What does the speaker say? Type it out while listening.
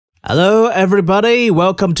Hello, everybody.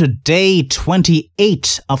 Welcome to day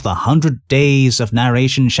 28 of the 100 Days of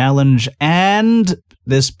Narration Challenge, and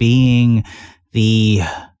this being the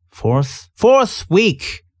fourth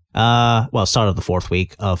week, start of the fourth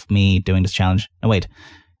week of me doing this challenge. No, wait,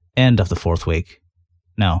 end of the fourth week.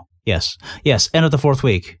 No, yes, end of the fourth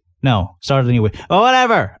week. No, start of the new week. Oh,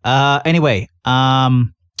 whatever. Anyway,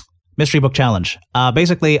 Mystery Book Challenge.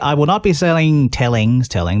 Basically, I will not be telling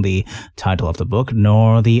the title of the book,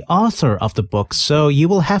 nor the author of the book, so you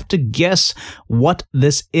will have to guess what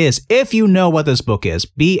this is. If you know what this book is,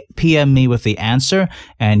 PM me with the answer,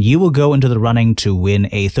 and you will go into the running to win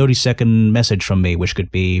a 30-second message from me, which could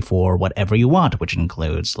be for whatever you want, which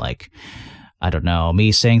includes, like, I don't know,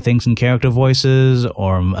 me saying things in character voices,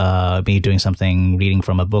 or me doing something, reading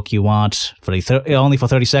from a book you want, for only for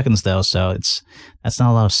 30 seconds though, so that's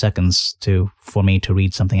not a lot of seconds for me to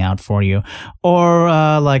read something out for you. Or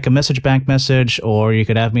like a message bank message, or you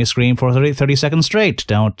could have me scream for 30 seconds straight.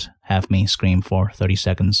 Don't have me scream for 30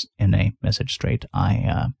 seconds in a message straight.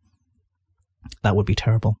 That would be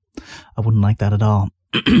terrible. I wouldn't like that at all.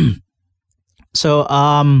 So,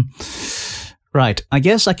 right, I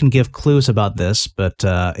guess I can give clues about this, but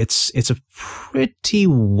it's a pretty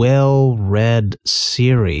well-read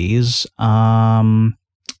series, and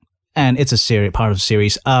it's a part of the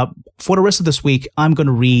series. For the rest of this week, I'm going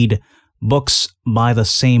to read books by the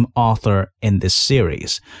same author in this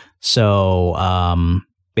series. So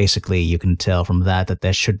basically, you can tell from that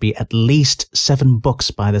there should be at least 7 books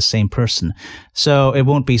by the same person. So it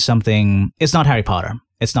won't be something. It's not Harry Potter.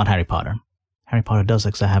 It's not Harry Potter. Harry Potter does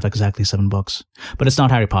have exactly 7 books, but it's not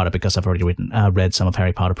Harry Potter because I've already read some of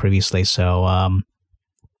Harry Potter previously, so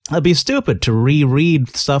it'd be stupid to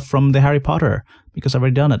reread stuff from the Harry Potter because I've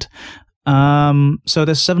already done it. So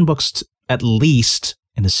there's 7 books at least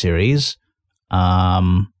in the series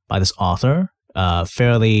by this author,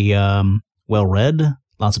 fairly well read.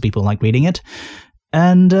 Lots of people like reading it,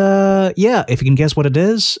 and yeah, if you can guess what it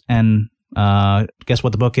is and guess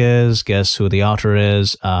what the book is, guess who the author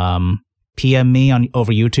is. PM me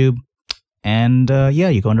over YouTube, and yeah,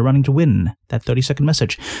 you go into running to win that 30-second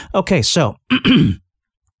message. Okay, so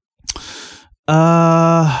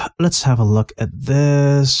let's have a look at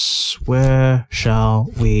this. Where shall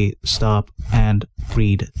we stop and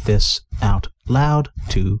read this out loud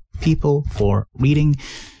to people for reading?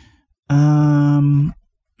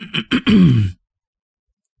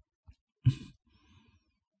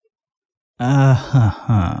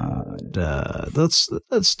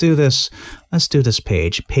 Let's do this. Let's do this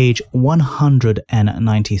page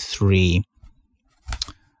 193.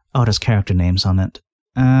 Oh, there's character names on it.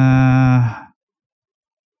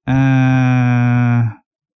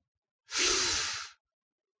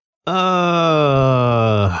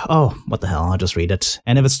 Oh, what the hell? I'll just read it.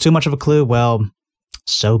 And if it's too much of a clue, well,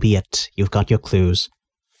 so be it. You've got your clues.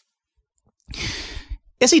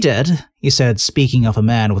 Is he dead? He said, speaking of a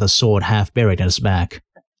man with a sword half buried in his back.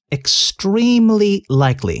 Extremely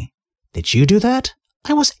likely. Did you do that?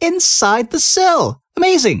 I was inside the cell.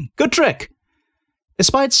 Amazing. Good trick.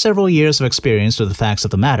 Despite several years of experience with the facts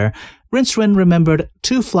of the matter, Rincewind remembered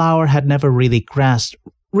Two Flower had never really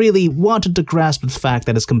wanted to grasp the fact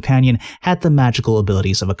that his companion had the magical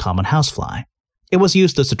abilities of a common housefly. It was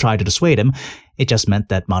useless to try to dissuade him. It just meant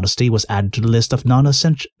that modesty was added to the list of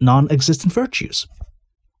non-existent virtues.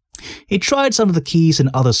 He tried some of the keys in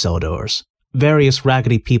other cell doors. Various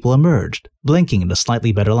raggedy people emerged, blinking in a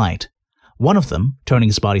slightly better light. One of them, turning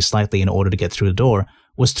his body slightly in order to get through the door,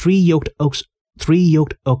 was three yoked oxen. From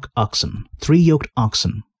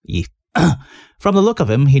the look of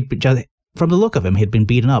him, he'd been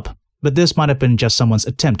beaten up, but this might have been just someone's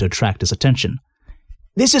attempt to attract his attention.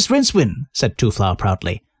 "This is Rincewind," said Two Flower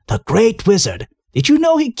proudly. "The great wizard. Did you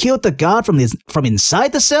know he killed the god from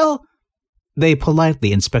inside the cell?" They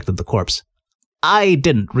politely inspected the corpse. "I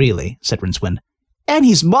didn't really," said Rincewind. "And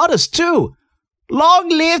he's modest, too." "Long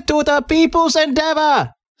live to the people's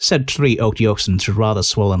endeavor," said Three Oaked Oxen through rather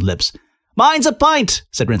swollen lips. "Mine's a pint,"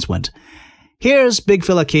 said Rincewind. "Here's Big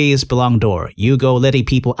Filla Keys, belong door. You go letty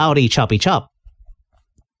people outy choppy chop."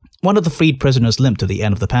 One of the freed prisoners limped to the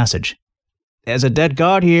end of the passage. "There's a dead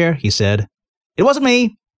guard here," he said. "It wasn't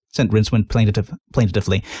me," said Rincewind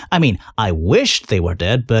plaintively. "I mean, I wished they were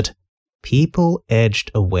dead, but..." People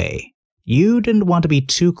edged away. You didn't want to be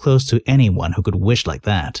too close to anyone who could wish like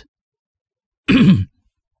that.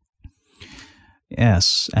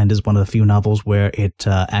 Yes, and is one of the few novels where it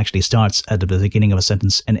actually starts at the beginning of a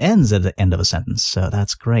sentence and ends at the end of a sentence, so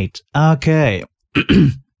that's great. Okay.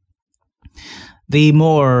 The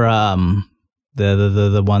more,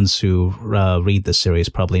 the ones who read the series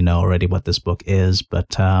probably know already what this book is,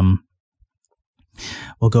 but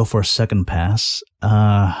We'll go for a second pass.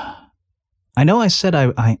 I know I said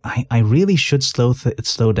I really should slow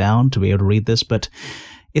down to be able to read this, but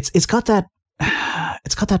it's got that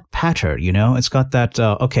pattern, you know? It's got that,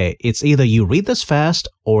 okay, it's either you read this fast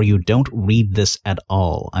or you don't read this at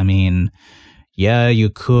all. I mean, yeah, you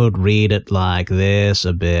could read it like this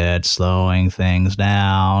a bit, slowing things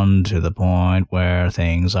down to the point where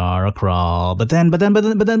things are a crawl, but then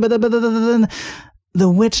the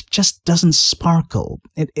wit just doesn't sparkle.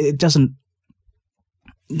 It doesn't.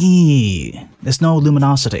 There's no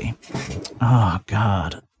luminosity. Oh,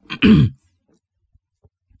 God.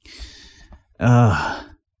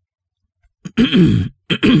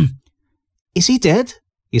 Is he dead?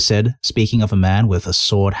 He said, speaking of a man with a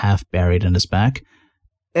sword half buried in his back.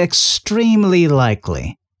 Extremely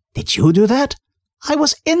likely. Did you do that? I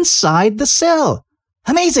was inside the cell.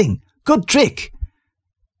 Amazing! Good trick!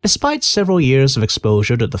 Despite several years of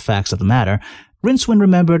exposure to the facts of the matter, Rincewind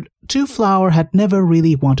remembered Two-Flower had never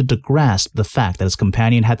really wanted to grasp the fact that his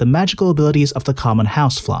companion had the magical abilities of the common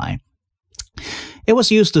housefly. It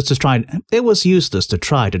was useless to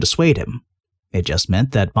try to dissuade him. It just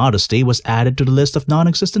meant that modesty was added to the list of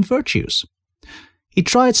non-existent virtues. He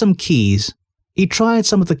tried some of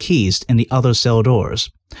the keys in the other cell doors.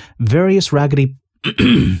 Various raggedy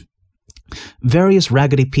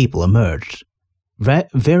people emerged.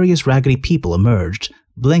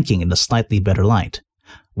 Blinking in the slightly better light.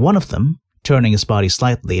 One of them, turning his body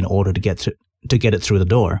slightly in order to get it through the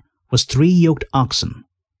door, was 3 yoked oxen.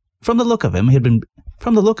 From the look of him, he'd been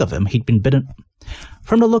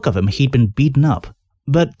beaten up,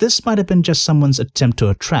 but this might have been just someone's attempt to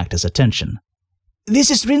attract his attention.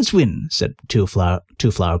 "This is Rincewind," said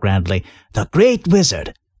Two-Flower grandly, "the great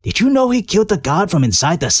wizard. Did you know he killed the god from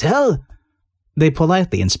inside the cell?" They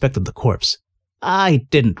politely inspected the corpse. "I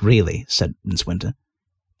didn't really," said Rincewind.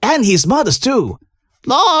 "And he's modest, too."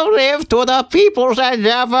 "Long live to the people's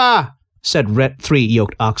endeavor," said 3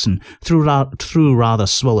 yoked oxen through rather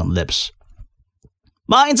swollen lips.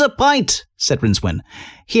 "Mine's a pint," said Rincewind.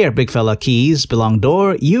 "Here, big fella, keys belong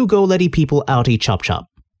door. You go letty people outy chop chop."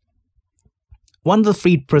 One of the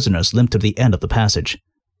freed prisoners limped to the end of the passage.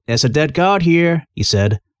 "There's a dead guard here," he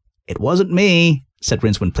said. "It wasn't me," said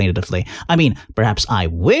Rincewind plaintively. "I mean, perhaps I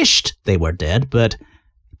wished they were dead, but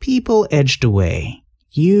people edged away.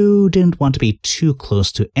 You didn't want to be too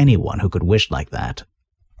close to anyone who could wish like that."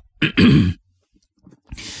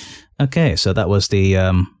 Okay, so that was the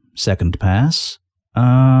second pass.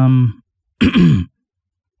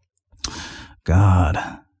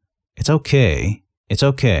 God. It's okay,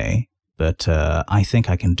 but I think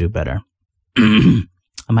I can do better.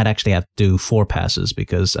 I might actually have to do 4 passes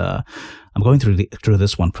because I'm going through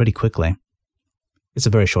this one pretty quickly. It's a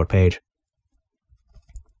very short page.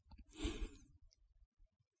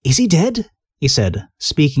 "Is he dead?" he said,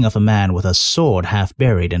 speaking of a man with a sword half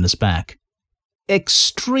buried in his back.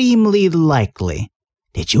 "Extremely likely.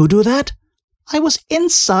 Did you do that? I was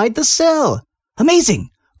inside the cell. Amazing!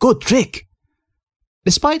 Good trick!"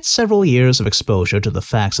 Despite several years of exposure to the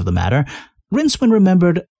facts of the matter, Rincewind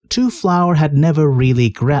remembered Two-Flower had never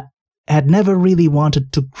really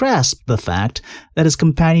wanted to grasp the fact that his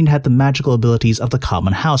companion had the magical abilities of the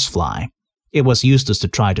common housefly. It was useless to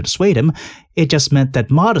try to dissuade him. It just meant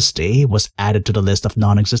that modesty was added to the list of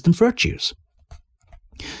non-existent virtues.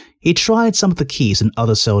 He tried some of the keys in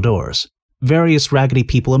other cell doors. Various raggedy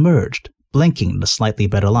people emerged, blinking in the slightly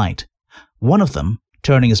better light. One of them,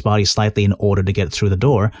 turning his body slightly in order to get through the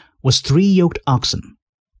door, was 3 yoked oxen.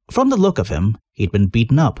 From the look of him, he'd been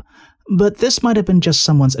beaten up, but this might have been just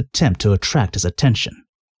someone's attempt to attract his attention.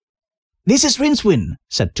 "This is Rincewind,"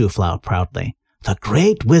 said Two-Flower proudly. "The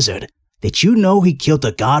great wizard. Did you know he killed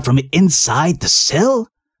the god from inside the cell?"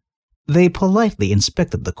 They politely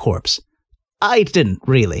inspected the corpse. "I didn't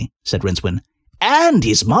really," said Rincewind. "And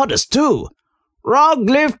he's modest, too." "Long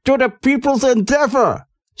live to the people's endeavor,"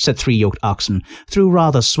 said 3 yoked oxen through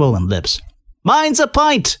rather swollen lips. "Mine's a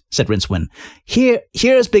pint," said Rincewind.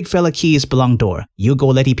 Here's big fella keys belong door. You go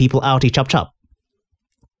letty people outy chop chop."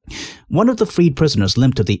 One of the freed prisoners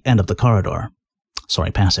limped to the end of the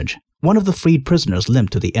passage. One of the freed prisoners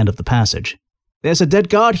limped to the end of the passage. "There's a dead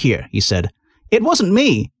guard here," he said. "It wasn't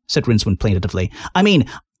me," said Rincewind plaintively. I mean,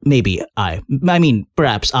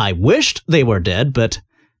 perhaps I wished they were dead, but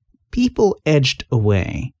people edged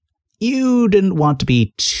away. You didn't want to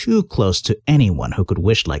be too close to anyone who could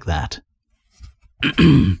wish like that.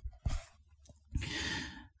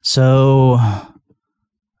 So,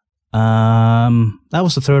 that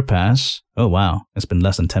was the third pass. Oh, wow. It's been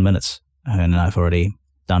less than 10 minutes, and I've already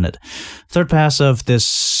done it. Third pass of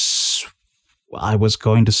this, I was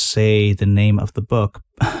going to say the name of the book.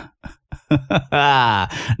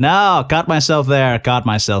 No, caught myself there.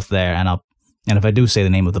 And if I do say the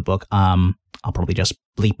name of the book, I'll probably just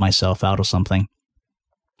bleep myself out or something.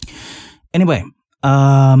 Anyway,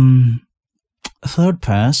 third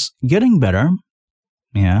pass, getting better.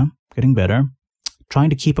 Yeah, getting better. Trying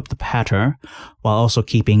to keep up the patter while also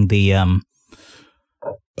keeping the,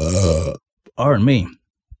 pardon me,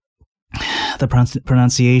 the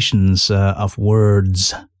pronunciations of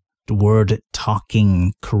words, word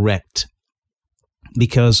talking correct.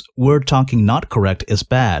 Because word talking not correct is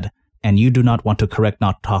bad, and you do not want to correct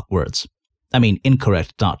not talk words. I mean,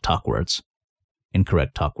 incorrect not talk words.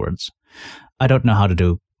 Incorrect talk words. I don't know how to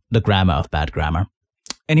do the grammar of bad grammar.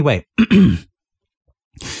 Anyway,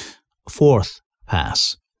 fourth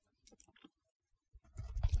pass.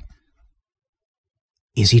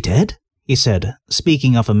 Is he dead? He said,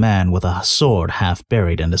 speaking of a man with a sword half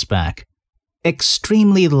buried in his back.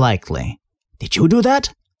 Extremely likely. Did you do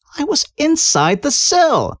that? I was inside the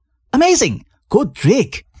cell. Amazing! Good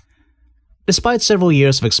trick! Despite several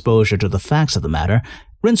years of exposure to the facts of the matter,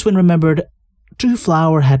 Rincewind remembered Two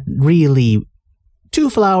Flower had never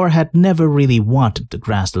really wanted to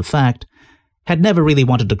grasp the fact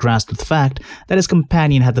that his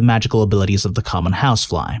companion had the magical abilities of the common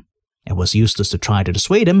housefly. It was useless to try to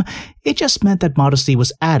dissuade him, it just meant that modesty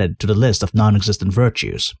was added to the list of non-existent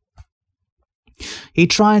virtues. He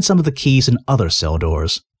tried some of the keys in other cell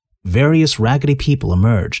doors. Various raggedy people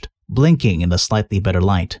emerged, blinking in the slightly better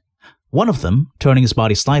light. One of them, turning his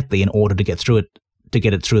body slightly in order to get it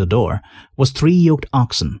through the door, was 3 yoked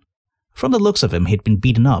oxen. From the looks of him, he'd been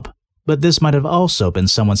beaten up, but this might have just been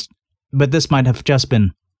someone's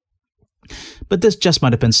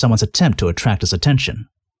attempt to attract his attention.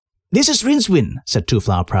 This is Rincewind, said Two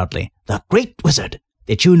Flower proudly. The great wizard.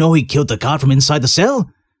 Did you know he killed the guard from inside the cell?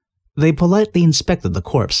 They politely inspected the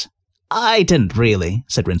corpse. I didn't really,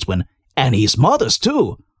 said Rincewind. And his mother's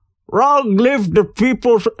too. Long life to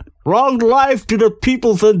the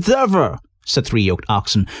people's endeavor, said 3 yoked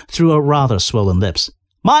oxen through a rather swollen lips.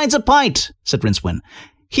 Mine's a pint, said Rincewind.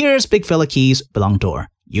 Here's big fella keys, belong door.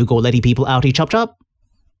 You go letty people outy chop chop.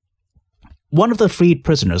 One of the freed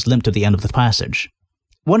prisoners limped to the end of the passage.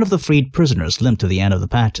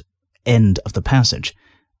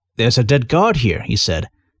 There's a dead guard here, he said.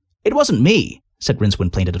 It wasn't me, said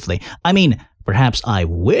Rincewind plaintively. I mean, perhaps I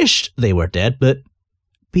wished they were dead, but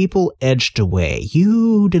people edged away.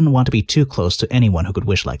 You didn't want to be too close to anyone who could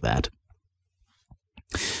wish like that.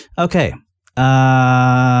 Okay.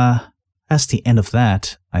 That's the end of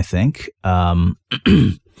that, I think.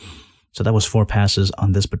 So that was 4 passes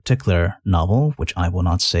on this particular novel, which I will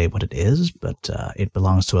not say what it is, but it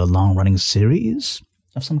belongs to a long-running series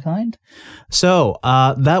of some kind. So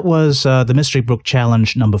that was the Mystery Book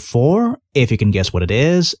Challenge number 4. If you can guess what it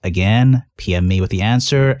is, again, PM me with the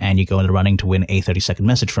answer, and you go in the running to win a 30-second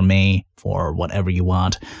message from me for whatever you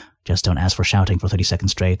want. Just don't ask for shouting for 30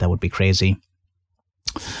 seconds straight. That would be crazy.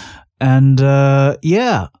 And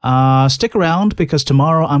stick around, because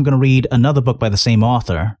tomorrow I'm going to read another book by the same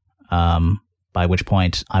author. By which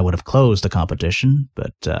point I would have closed the competition,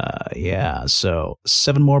 but so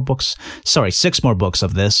 6 more books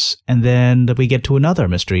of this, and then we get to another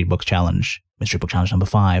Mystery Book Challenge number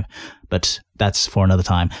 5, but that's for another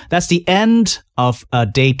time. That's the end of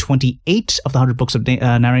day 28 of the 100 books of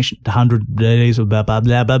narration, the 100 days of blah, blah,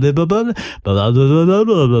 blah, blah, blah, blah, blah,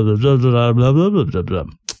 blah, blah, blah, blah.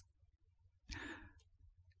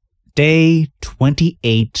 Day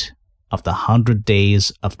 28 of the 100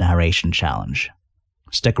 Days of Narration Challenge.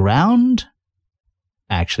 Stick around.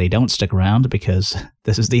 Actually, don't stick around because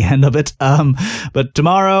this is the end of it. But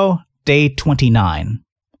tomorrow, day 29.